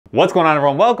What's going on,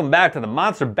 everyone? Welcome back to the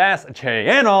Monster Bass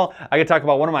channel. I can talk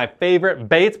about one of my favorite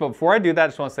baits, but before I do that, I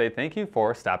just want to say thank you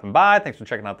for stopping by. Thanks for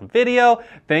checking out the video.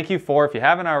 Thank you for, if you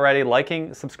haven't already,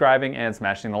 liking, subscribing, and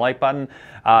smashing the like button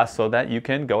so that you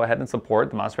can go ahead and support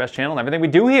the Monster Bass channel and everything we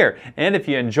do here. And if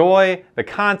you enjoy the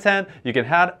content, you can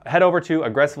head over to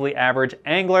Aggressively Average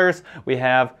Anglers. We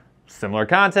have similar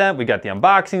content. We got the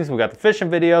unboxings, we got the fishing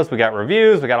videos, we got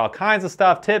reviews, we got all kinds of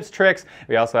stuff, tips, tricks.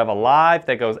 We also have a live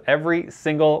that goes every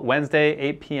single Wednesday,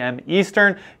 8 p.m.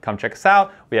 Eastern. Come check us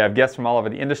out. We have guests from all over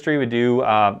the industry. We do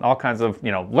all kinds of,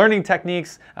 learning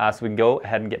techniques so we can go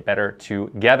ahead and get better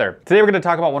together. Today we're going to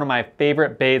talk about one of my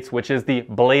favorite baits, which is the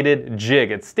bladed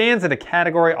jig. It stands in a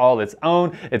category all its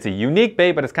own. It's a unique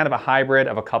bait, but it's kind of a hybrid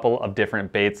of a couple of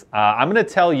different baits. I'm going to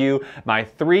tell you my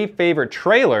 3 favorite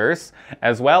trailers,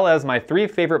 as well as my 3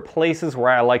 favorite places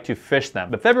where I like to fish them.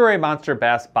 The February Monster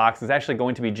Bass box is actually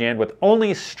going to be jammed with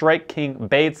only Strike King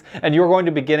baits, and you're going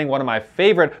to be getting one of my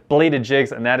favorite bladed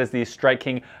jigs, and that is the Strike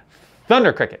King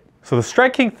Thunder Cricket. So the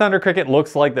Strike King Thunder Cricket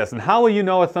looks like this. And how will you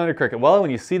know a Thunder Cricket? Well,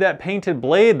 when you see that painted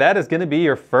blade, that is going to be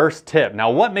your first tip. Now,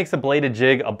 what makes a bladed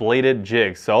jig?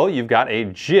 So you've got a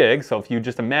jig. So if you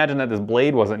just imagine that this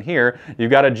blade wasn't here, you've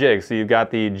got a jig. So you've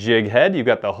got the jig head, you've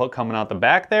got the hook coming out the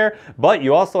back there, but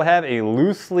you also have a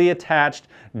loosely attached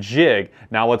jig.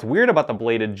 Now, what's weird about the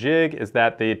bladed jig is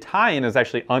that the tie-in is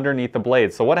actually underneath the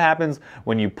blade. So what happens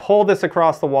when you pull this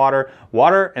across the water,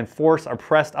 water and force are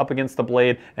pressed up against the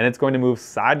blade, and it's going to move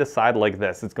side to side like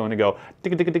this. It's going to go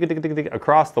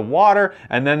across the water,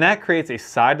 and then that creates a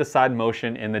side-to-side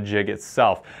motion in the jig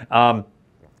itself.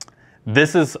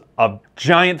 This is a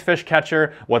giant fish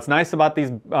catcher. What's nice about these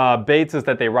baits is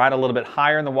that they ride a little bit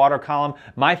higher in the water column.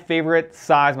 My favorite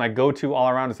size, my go-to all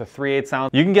around, is a 3/8 ounce.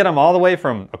 You can get them all the way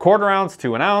from a 1/4 ounce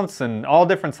to an ounce and all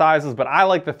different sizes, but I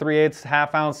like the 3/8,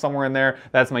 half ounce, somewhere in there.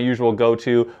 That's my usual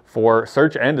go-to for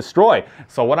search and destroy.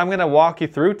 So what I'm gonna walk you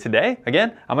through today,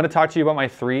 again, I'm gonna talk to you about my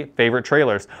 3 favorite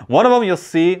trailers. One of them you'll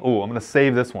see, I'm gonna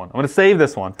save this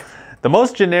one. The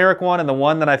most generic one, and the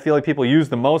one that I feel like people use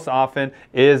the most often,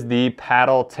 is the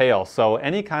paddle tail. So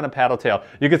any kind of paddle tail.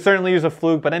 You could certainly use a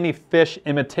fluke, but any fish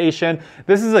imitation.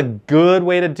 This is a good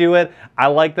way to do it. I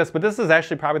like this, but this is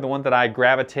actually probably the one that I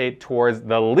gravitate towards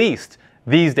the least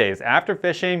these days. After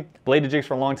fishing bladed jigs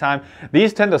for a long time,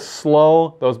 these tend to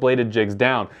slow those bladed jigs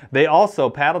down. They also,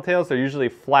 paddle tails, they're usually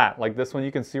flat. Like this one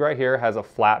you can see right here has a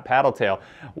flat paddle tail.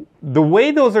 The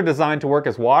way those are designed to work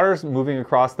is water's moving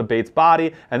across the bait's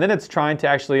body, and then it's trying to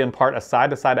actually impart a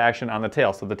side-to-side action on the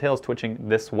tail. So the tail's twitching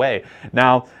this way.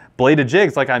 Now, bladed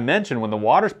jigs, like I mentioned, when the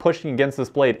water's pushing against this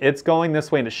blade, it's going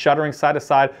this way and it's shuddering side to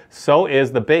side. So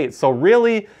is the bait. So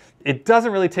really, it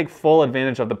doesn't really take full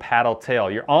advantage of the paddle tail.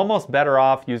 You're almost better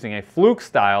off using a fluke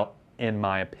style, in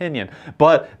my opinion.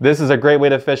 But this is a great way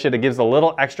to fish it. It gives a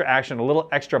little extra action, a little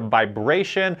extra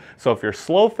vibration. So if you're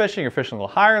slow fishing, you're fishing a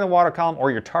little higher in the water column,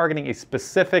 or you're targeting a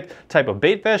specific type of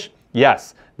bait fish,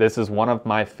 yes, this is one of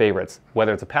my favorites.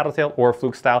 Whether it's a paddle tail or a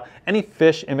fluke style, any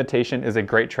fish imitation is a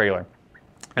great trailer.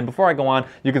 And before I go on,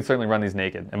 you can certainly run these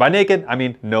naked. And by naked, I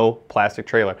mean no plastic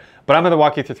trailer. But I'm gonna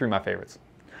walk you through 3 of my favorites.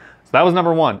 So that was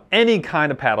number 1, any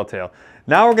kind of paddle tail.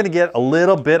 Now we're gonna get a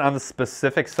little bit on the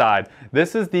specific side.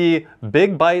 This is the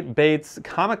Big Bite Baits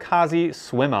Kamikaze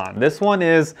Swim On. This one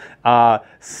is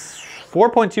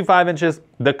 4.25 inches.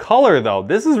 The color though,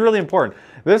 this is really important.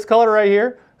 This color right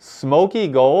here, smoky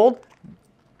gold,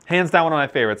 hands down one of my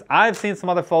favorites. I've seen some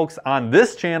other folks on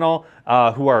this channel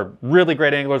who are really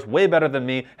great anglers, way better than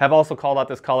me, have also called out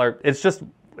this color. It's just,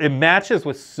 it matches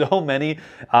with so many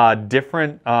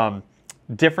different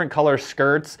color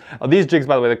skirts. These jigs,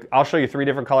 by the way, I'll show you 3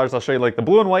 different colors. I'll show you like the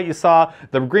blue and white you saw,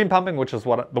 the green pumping, which is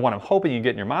the one I'm hoping you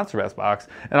get in your Monster Bass box,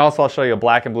 and also I'll show you a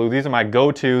black and blue. These are my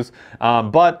go-tos,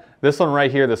 but this one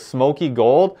right here, the smoky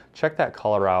gold, check that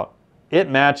color out. It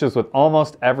matches with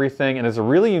almost everything and is a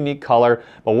really unique color.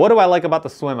 But what do I like about the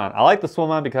Swim On? I like the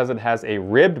Swim On because it has a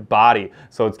ribbed body.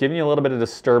 So it's giving you a little bit of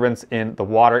disturbance in the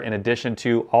water in addition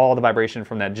to all the vibration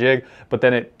from that jig. But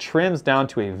then it trims down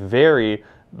to a very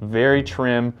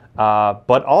trim,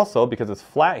 but also because it's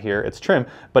flat here, it's trim,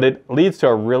 but it leads to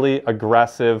a really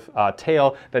aggressive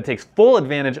tail that takes full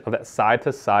advantage of that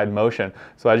side-to-side motion.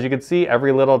 So as you can see,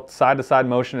 every little side-to-side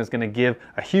motion is going to give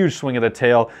a huge swing of the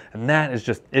tail, and that is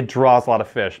just, it draws a lot of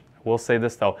fish. I will say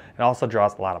this though, it also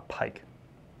draws a lot of pike.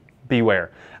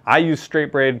 Beware. I use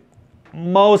straight braid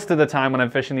most of the time when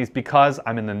I'm fishing these because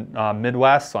I'm in the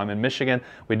Midwest, so I'm in Michigan.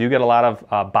 We do get a lot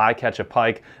of bycatch of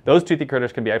pike. Those toothy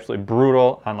critters can be absolutely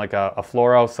brutal on like a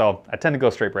fluoro, so I tend to go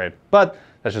straight braid, but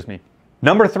that's just me.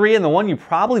 Number 3, and the one you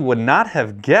probably would not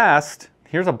have guessed,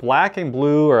 here's a black and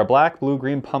blue or a black, blue,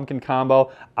 green pumpkin combo.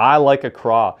 I like a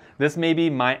craw. This may be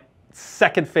my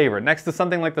second favorite. Next to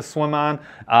something like the Swim On,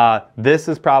 this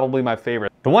is probably my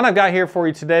favorite. The one I've got here for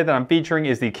you today that I'm featuring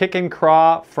is the Kickin'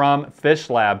 Craw from Fish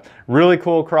Lab. Really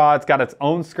cool craw. It's got its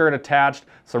own skirt attached,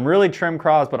 some really trim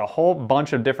craws, but a whole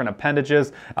bunch of different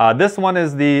appendages. This one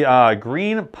is the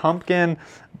green pumpkin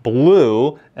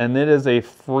blue, and it is a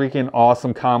freaking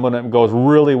awesome combo, and it goes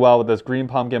really well with this green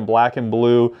pumpkin black and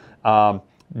blue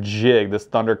jig, this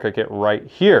Thunder Cricket right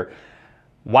here.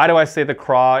 Why do I say the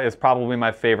craw is probably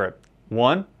my favorite?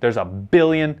 One, there's a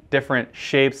billion different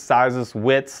shapes, sizes,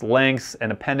 widths, lengths,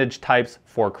 and appendage types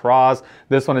for craws.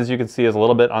 This one, as you can see, is a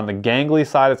little bit on the gangly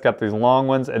side. It's got these long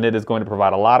ones, and it is going to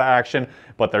provide a lot of action,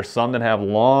 but there's some that have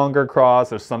longer craws.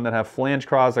 There's some that have flange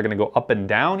craws. They're gonna go up and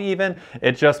down even.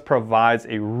 It just provides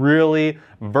a really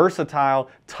versatile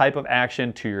type of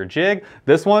action to your jig.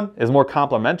 This one is more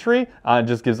complementary. It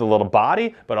just gives a little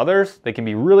body, but others, they can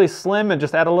be really slim and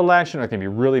just add a little action, or they can be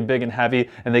really big and heavy,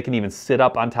 and they can even sit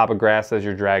up on top of grass as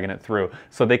you're dragging it through.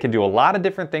 So they can do a lot of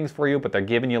different things for you, but they're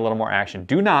giving you a little more action.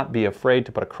 Do not be afraid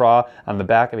to put a craw on the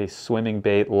back of a swimming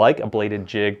bait like a bladed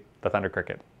jig, the Thunder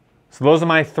Cricket. So those are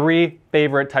my three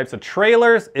favorite types of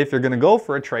trailers if you're gonna go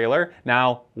for a trailer.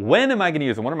 Now, when am I gonna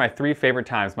use them? What are my three favorite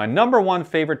times? My number one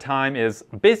favorite time is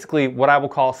basically what I will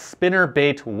call spinner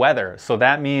bait weather. So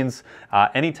that means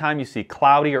anytime you see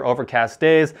cloudy or overcast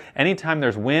days, anytime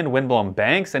there's wind, wind-blown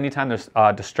banks, anytime there's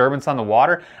disturbance on the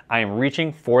water, I am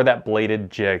reaching for that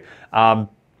bladed jig.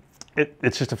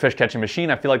 It's just a fish catching machine.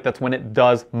 I feel like that's when it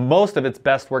does most of its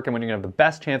best work and when you're gonna have the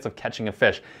best chance of catching a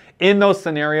fish. In those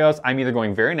scenarios, I'm either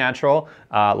going very natural,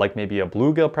 like maybe a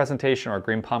bluegill presentation or a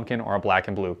green pumpkin or a black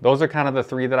and blue. Those are kind of the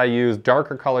three that I use.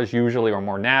 Darker colors usually are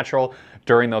more natural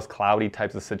during those cloudy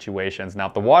types of situations. Now,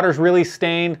 if the water's really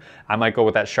stained, I might go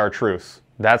with that chartreuse.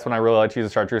 That's when I really like to use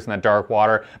the chartreuse in that dark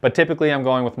water, but typically I'm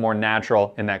going with more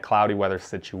natural in that cloudy weather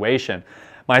situation.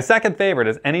 My second favorite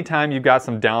is anytime you've got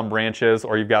some down branches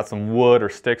or you've got some wood or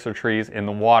sticks or trees in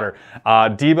the water.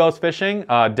 Debo's Fishing,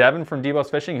 Devin from Debo's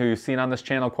Fishing, who you've seen on this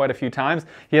channel quite a few times,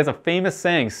 he has a famous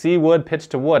saying, see wood, pitch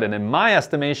to wood. And in my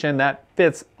estimation, that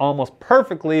fits almost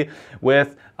perfectly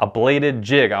with a bladed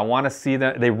jig. I want to see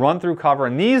that they run through cover,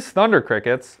 and these Thunder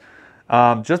Crickets,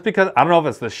 just because, I don't know if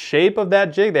it's the shape of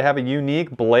that jig, they have a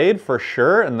unique blade for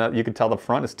sure, and you can tell the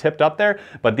front is tipped up there,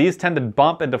 but these tend to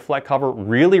bump and deflect cover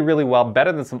really, really well,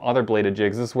 better than some other bladed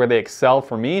jigs. This is where they excel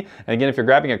for me. And again, if you're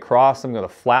grabbing across something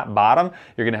with a flat bottom,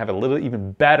 you're gonna have a little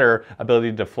even better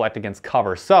ability to deflect against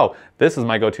cover. So this is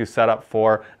my go-to setup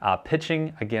for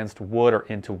pitching against wood or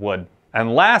into wood.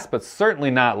 And last but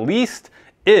certainly not least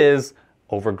is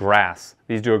over grass.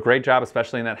 These do a great job,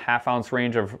 especially in that half-ounce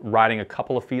range of riding a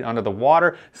couple of feet under the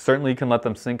water. Certainly you can let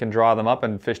them sink and draw them up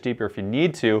and fish deeper if you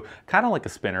need to, kind of like a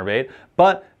spinnerbait,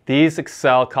 but these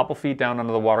excel a couple feet down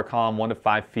under the water column, 1 to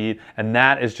 5 feet, and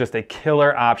that is just a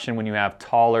killer option when you have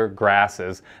taller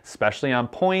grasses, especially on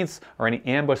points or any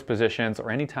ambush positions or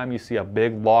anytime you see a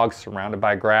big log surrounded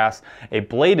by grass. A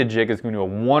bladed jig is going to do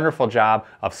a wonderful job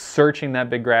of searching that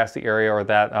big grassy area or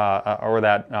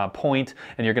that point,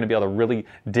 and you're going to be able to really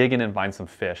dig in and find some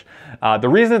fish. The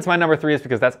reason it's my number 3 is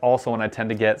because that's also when I tend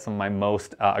to get some of my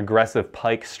most aggressive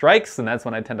pike strikes, and that's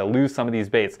when I tend to lose some of these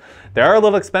baits. They are a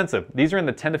little expensive. These are in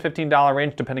the $10 to $15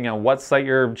 range depending on what site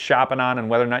you're shopping on and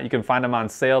whether or not you can find them on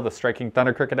sale, the Strike King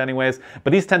Thunder Cricket anyways,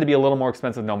 but these tend to be a little more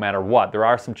expensive no matter what. There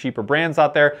are some cheaper brands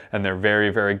out there and they're very,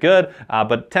 very good,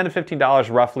 but $10 to $15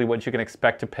 roughly what you can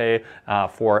expect to pay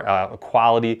for a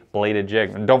quality bladed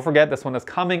jig. And don't forget, this one is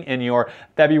coming in your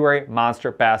February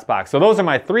Monster Bass box. So those are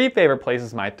my 3 favorite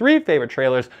places, my 3 favorite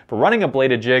trailers for running a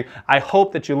bladed jig. I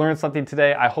hope that you learned something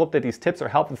today. I hope that these tips are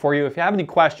helpful for you. If you have any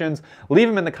questions, leave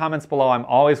them in the comments below. I'm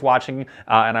always watching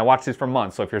and I watch these for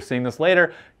months. So if you're seeing this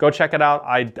later, go check it out.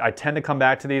 I tend to come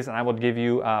back to these and I will give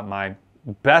you my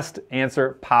best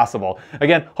answer possible.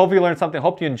 Again, hope you learned something.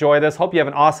 Hope you enjoy this. Hope you have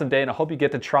an awesome day, and I hope you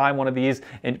get to try one of these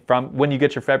from when you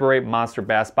get your February Monster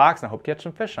Bass box, and I hope you catch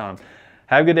some fish on them.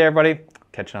 Have a good day, everybody.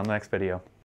 Catch you on the next video.